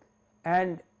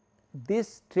 and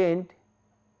this trend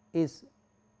is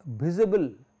visible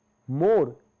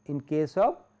more in case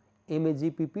of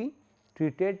MAGPP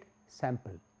treated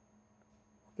sample.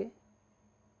 Okay.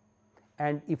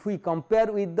 And if we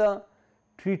compare with the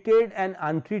treated and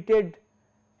untreated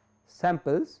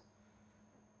samples,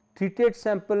 treated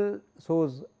sample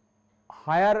shows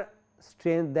higher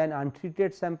strength than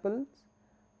untreated samples.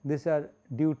 These are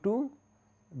due to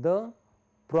the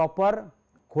proper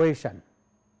cohesion.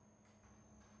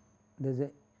 There is a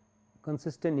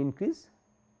consistent increase.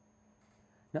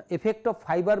 Now, effect of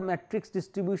fiber matrix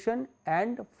distribution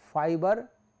and fiber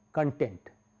content.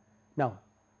 Now,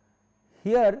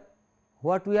 here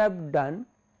what we have done,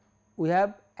 we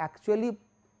have actually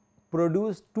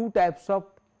produced two types of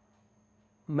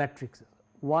matrices.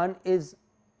 One is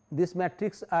this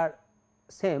matrix are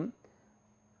same.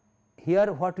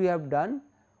 Here what we have done,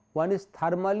 one is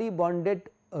thermally bonded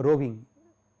roving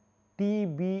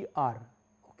TBR,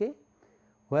 okay,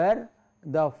 where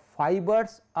the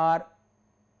fibers are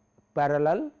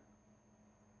parallel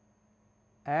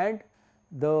and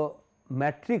the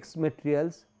matrix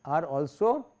materials are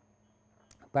also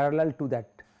parallel to that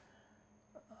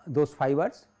those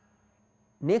fibers.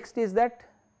 Next is that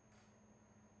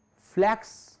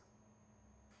flax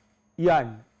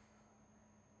yarn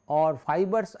or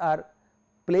fibers are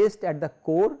placed at the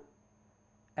core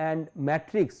and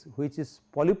matrix which is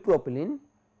polypropylene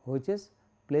which is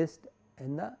placed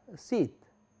in the sheath.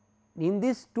 In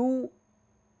these two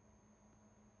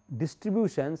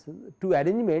distributions, two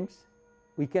arrangements,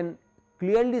 we can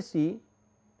clearly see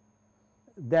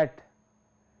that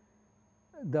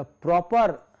the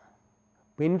proper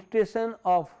penetration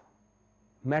of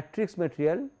matrix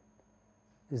material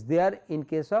is there in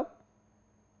case of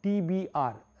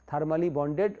TBR, thermally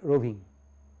bonded roving.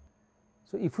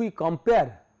 So, if we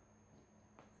compare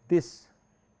this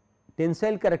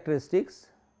tensile characteristics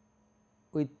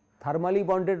with thermally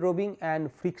bonded roving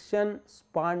and friction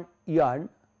spun yarn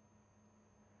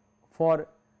for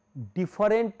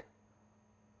different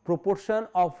proportion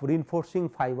of reinforcing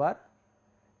fiber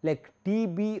like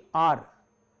TBR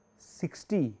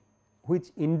 60, which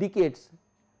indicates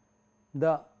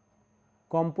the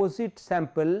composite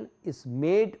sample is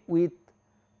made with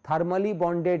thermally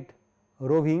bonded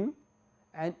roving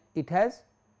and it has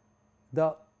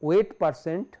the weight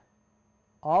percent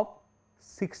of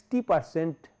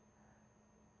 60%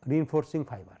 reinforcing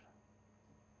fiber.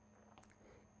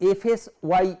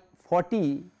 FSY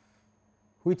 40,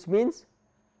 which means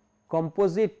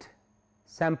composite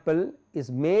sample is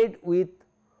made with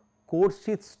core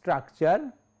sheath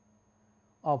structure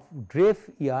of drape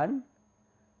yarn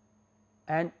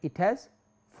and it has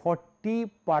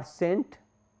 40%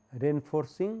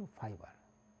 reinforcing fiber.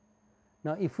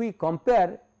 Now, if we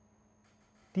compare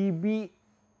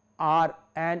TBR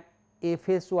and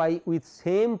FSY with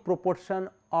same proportion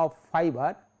of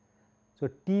fiber, so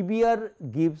TBR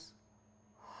gives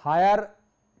higher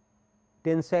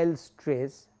tensile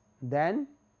stress than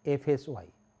FSY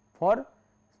for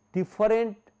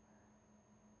different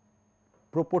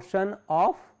proportion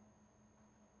of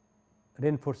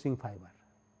reinforcing fiber.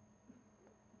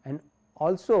 And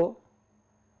also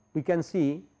we can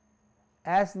see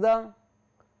as the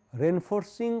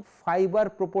reinforcing fiber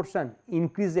proportion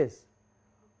increases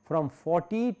from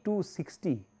 40 to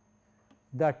 60,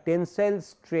 the tensile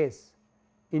stress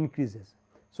increases.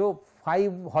 So,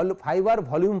 fiber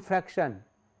volume fraction,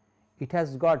 it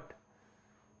has got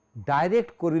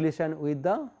direct correlation with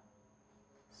the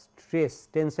stress,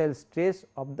 tensile stress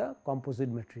of the composite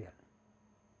material.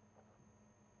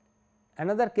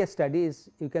 Another case study is,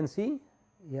 you can see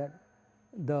here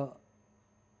the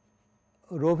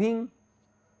roving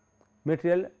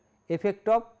material effect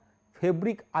of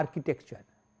fabric architecture.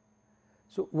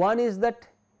 So, one is that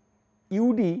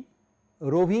UD,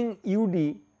 roving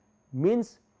UD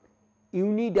means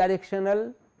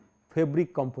unidirectional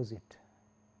fabric composite.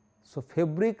 So,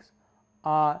 fabrics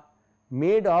are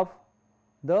made of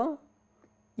the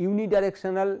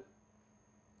unidirectional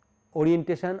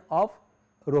orientation of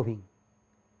roving.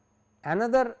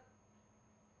 Another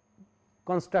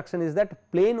construction is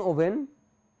that plain woven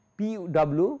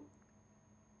PW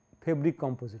fabric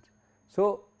composite.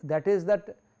 So, that is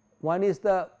that one is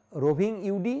the roving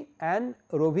UD and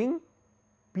roving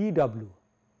PW.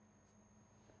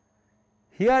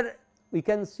 Here we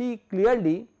can see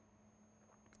clearly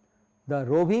the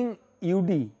roving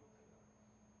UD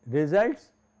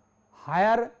results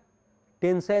higher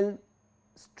tensile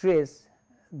stress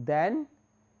than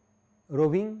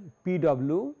roving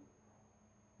PW,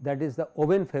 that is the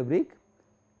woven fabric,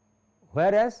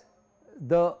 whereas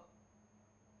the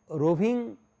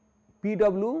roving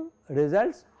PW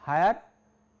results higher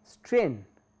strain.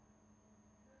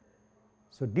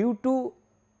 So, due to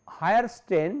higher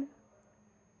strain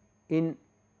in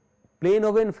plain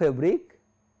woven fabric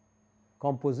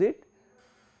composite,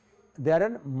 there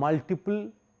are multiple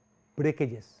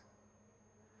breakages.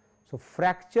 So,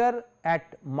 fracture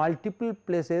at multiple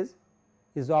places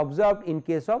is observed in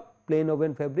case of plain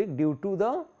woven fabric due to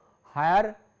the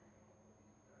higher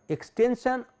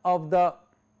extension of the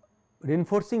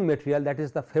reinforcing material, that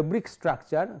is the fabric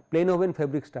structure, plain woven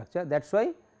fabric structure. That is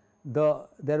why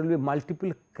there will be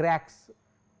multiple cracks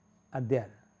are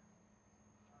there.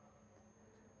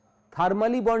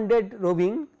 Thermally bonded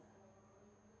roving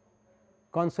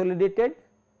consolidated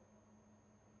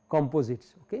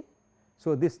composites. Okay.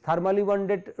 So, this thermally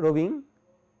bonded roving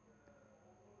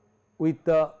with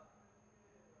the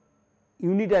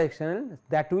unidirectional,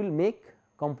 that will make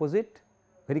composite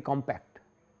very compact.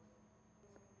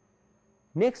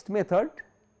 Next method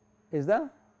is the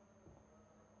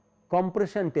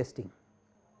compression testing.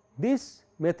 This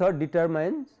method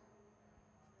determines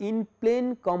in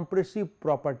plane compressive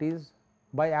properties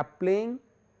by applying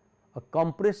a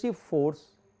compressive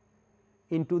force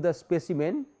into the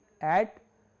specimen at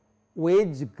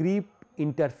wedge grip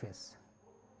interface.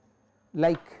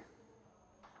 Like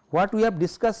what we have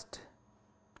discussed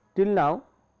till now,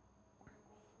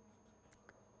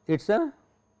 it is a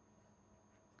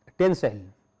tensile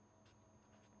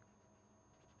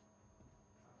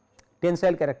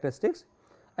characteristics,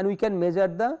 and we can measure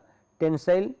the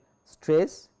tensile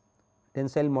stress,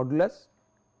 tensile modulus,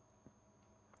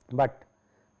 but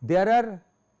there are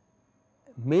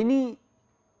many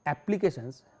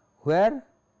applications where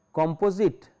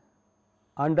composite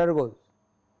undergoes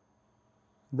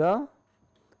the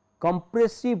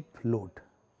compressive load,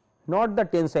 not the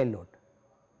tensile load.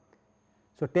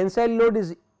 So, tensile load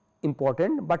is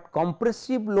important, but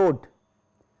compressive load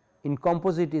in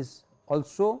composite is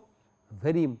also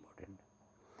very important,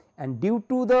 and due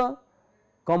to the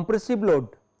compressive load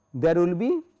there will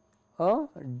be a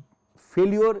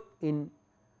failure in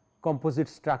composite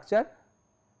structure,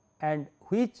 and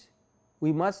which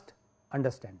we must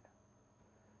understand.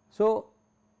 So,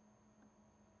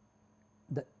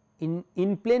 the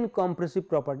in plane compressive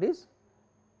properties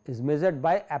is measured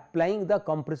by applying the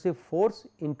compressive force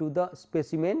into the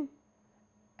specimen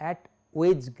at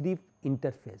wedge grip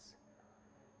interface.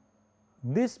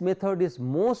 This method is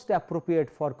most appropriate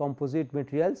for composite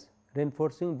materials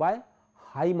reinforcing by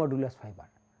high modulus fiber,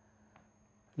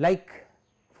 like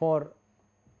for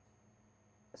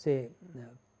say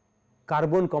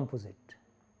carbon composite,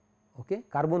 okay,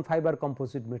 carbon fiber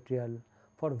composite material,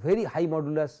 for very high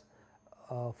modulus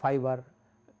fiber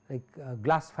like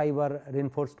glass fiber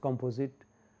reinforced composite.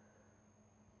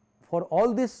 For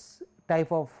all this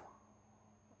type of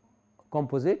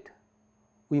composite,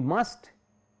 we must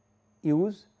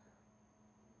use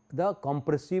the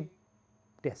compressive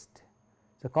test.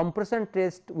 The compression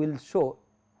test will show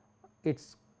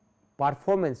its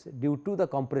performance due to the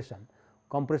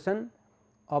compression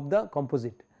of the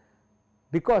composite,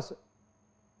 because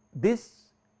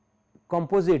these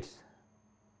composites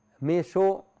may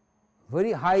show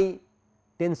very high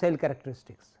tensile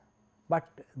characteristics, but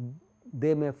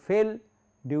they may fail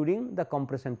during the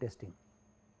compression testing.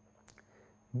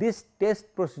 This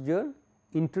test procedure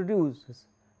introduces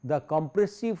the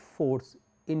compressive force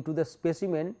into the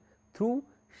specimen through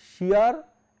shear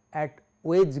at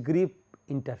wedge grip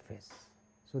interface.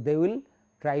 So, they will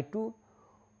try to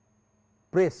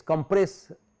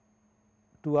compress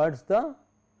towards the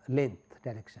length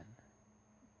direction.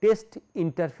 Test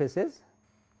interfaces,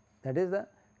 that is the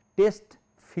test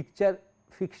fixture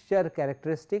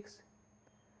characteristics.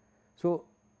 So,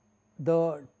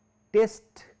 the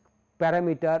test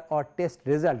parameter or test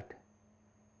result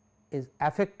is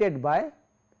affected by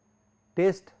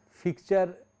test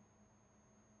fixture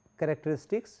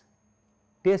characteristics,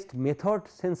 test method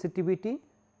sensitivity,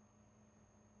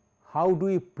 how do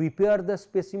we prepare the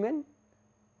specimen,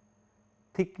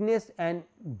 thickness and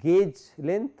gauge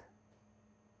length,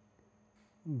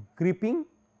 gripping,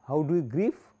 how do we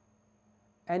grip,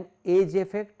 and edge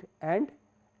effect and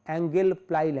angle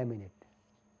ply laminate.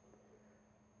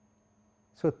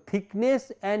 So,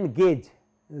 thickness and gauge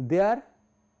they are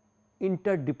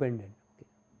interdependent.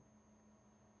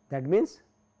 That means,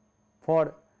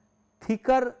 for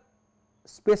thicker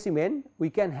specimen we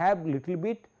can have little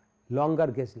bit longer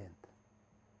gauge length.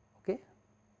 Okay.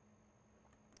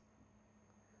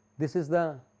 This is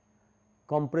the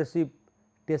compressive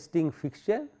testing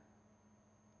fixture,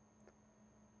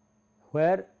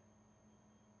 where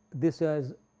this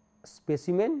is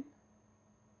specimen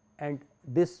and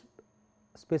this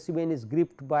specimen is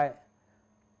gripped by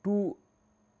two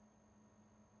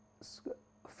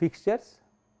fixtures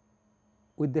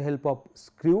with the help of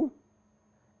screw,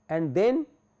 and then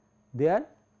they are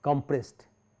compressed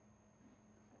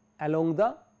along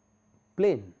the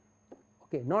plane,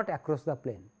 okay, not across the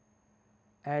plane,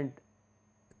 and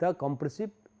the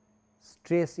compressive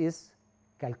stress is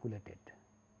calculated.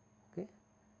 Okay.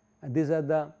 And these are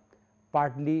the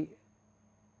partly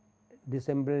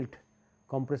disassembled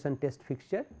compression test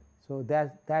fixture. So,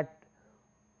 that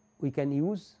we can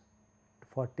use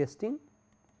for testing.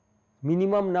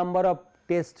 Minimum number of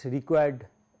tests required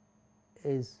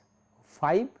is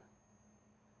 5,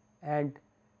 and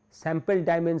sample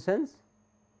dimensions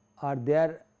are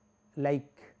there like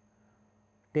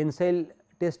tensile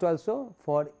test also.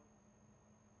 For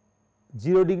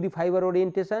 0 degree fiber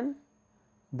orientation,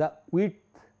 the width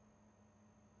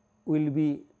will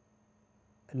be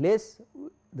less,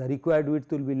 the required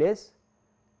width will be less,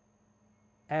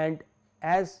 and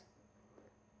as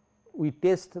we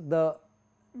test the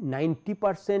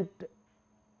 90%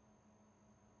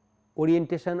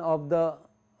 orientation of the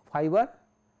fiber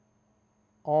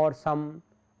or some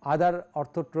other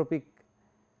orthotropic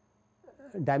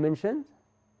dimensions,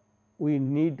 we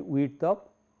need width of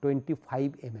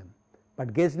 25 mm,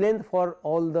 but gauge length for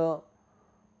all the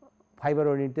fiber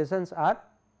orientations are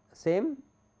same,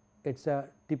 it is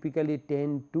typically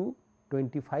 10 to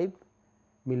 25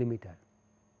 millimeter.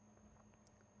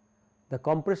 The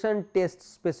compression test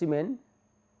specimen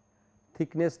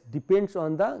thickness depends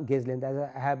on the gauge length, as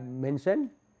I have mentioned,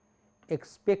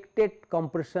 expected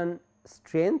compression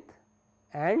strength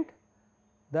and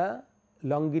the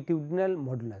longitudinal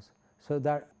modulus. So,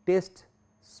 the test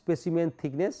specimen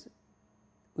thickness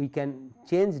we can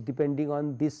change depending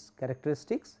on these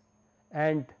characteristics,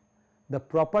 and the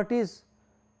properties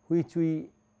which we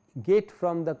get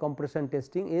from the compression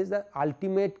testing is the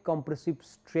ultimate compressive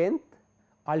strength,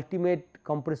 ultimate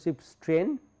compressive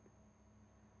strain,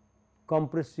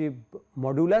 compressive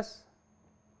modulus,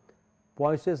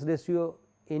 Poisson ratio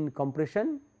in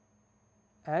compression,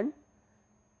 and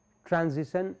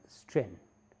transition strain.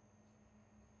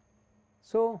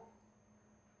 So,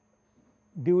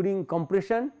 during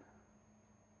compression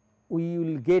we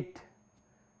will get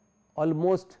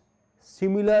almost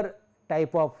similar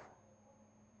type of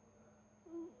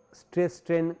stress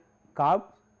strain curve.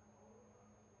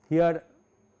 Here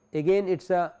again it is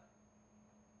a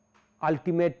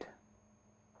ultimate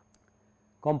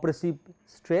compressive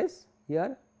stress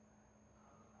here,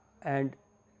 and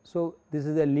so this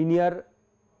is a linear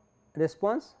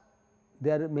response.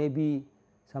 There may be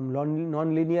some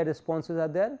non-linear responses are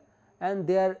there, and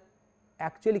they are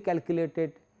actually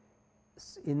calculated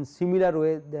in similar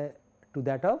way to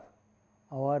that of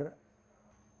our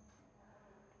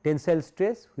tensile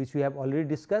stress, which we have already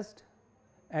discussed,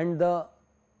 and the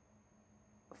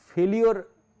failure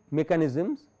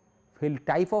mechanisms,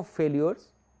 type of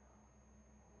failures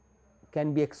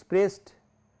can be expressed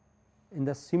in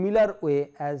the similar way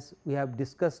as we have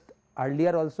discussed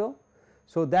earlier also.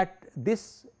 So, that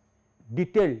this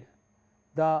detailed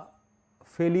the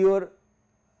failure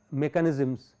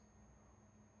mechanisms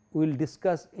we will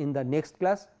discuss in the next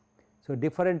class. So,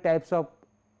 different types of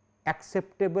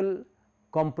acceptable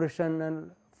compressional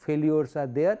failures are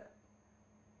there,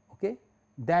 okay,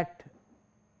 that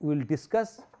we will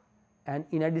discuss, and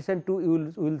in addition to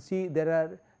you will see there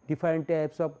are different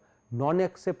types of non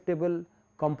acceptable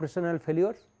compressional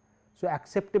failures. So,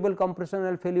 acceptable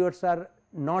compressional failures are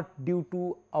not due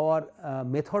to our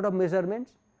method of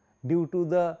measurements, due to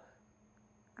the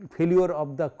failure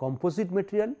of the composite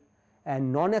material,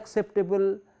 and non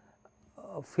acceptable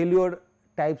failure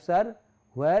types are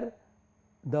where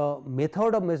the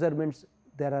method of measurements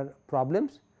there are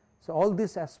problems. So, all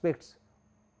these aspects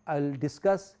I will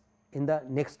discuss in the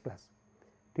next class.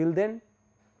 Till then,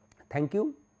 thank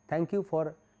you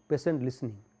for patient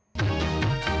listening.